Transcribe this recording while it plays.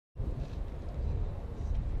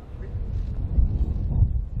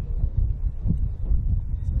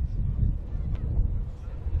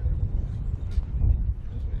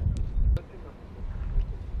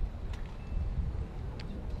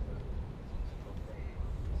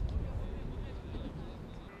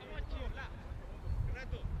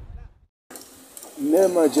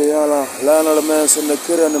NeymarJr, Lionel Messi and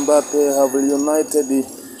Kylian Mbappe have reunited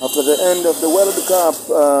after the end of the World Cup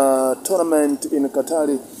tournament in Qatar.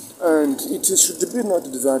 And it should be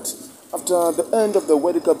noted that after the end of the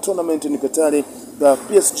World Cup tournament in Qatar, the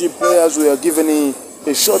PSG players were given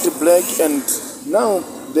a short break, and now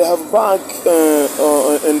they have back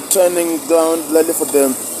in training ground ready for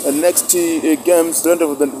the next games,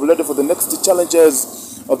 ready for the next challenges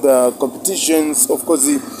of the competitions. Of course,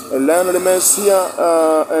 Lionel Messi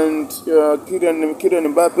and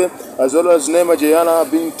Kylian Mbappe, as well as NeymarJr,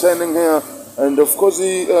 have been training here, and of course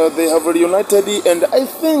they have reunited. And I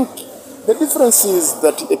think the differences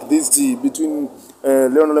that exist between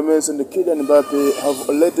Lionel Messi and Kylian Mbappe have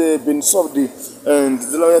already been solved, and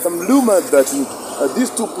there are some rumors that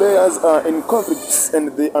these two players are in conflict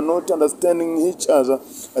and they are not understanding each other.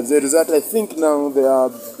 As a result, I think now they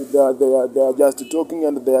are just talking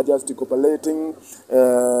and they are just cooperating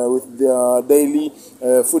with their daily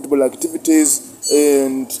football activities,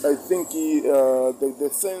 and I think the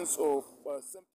sense of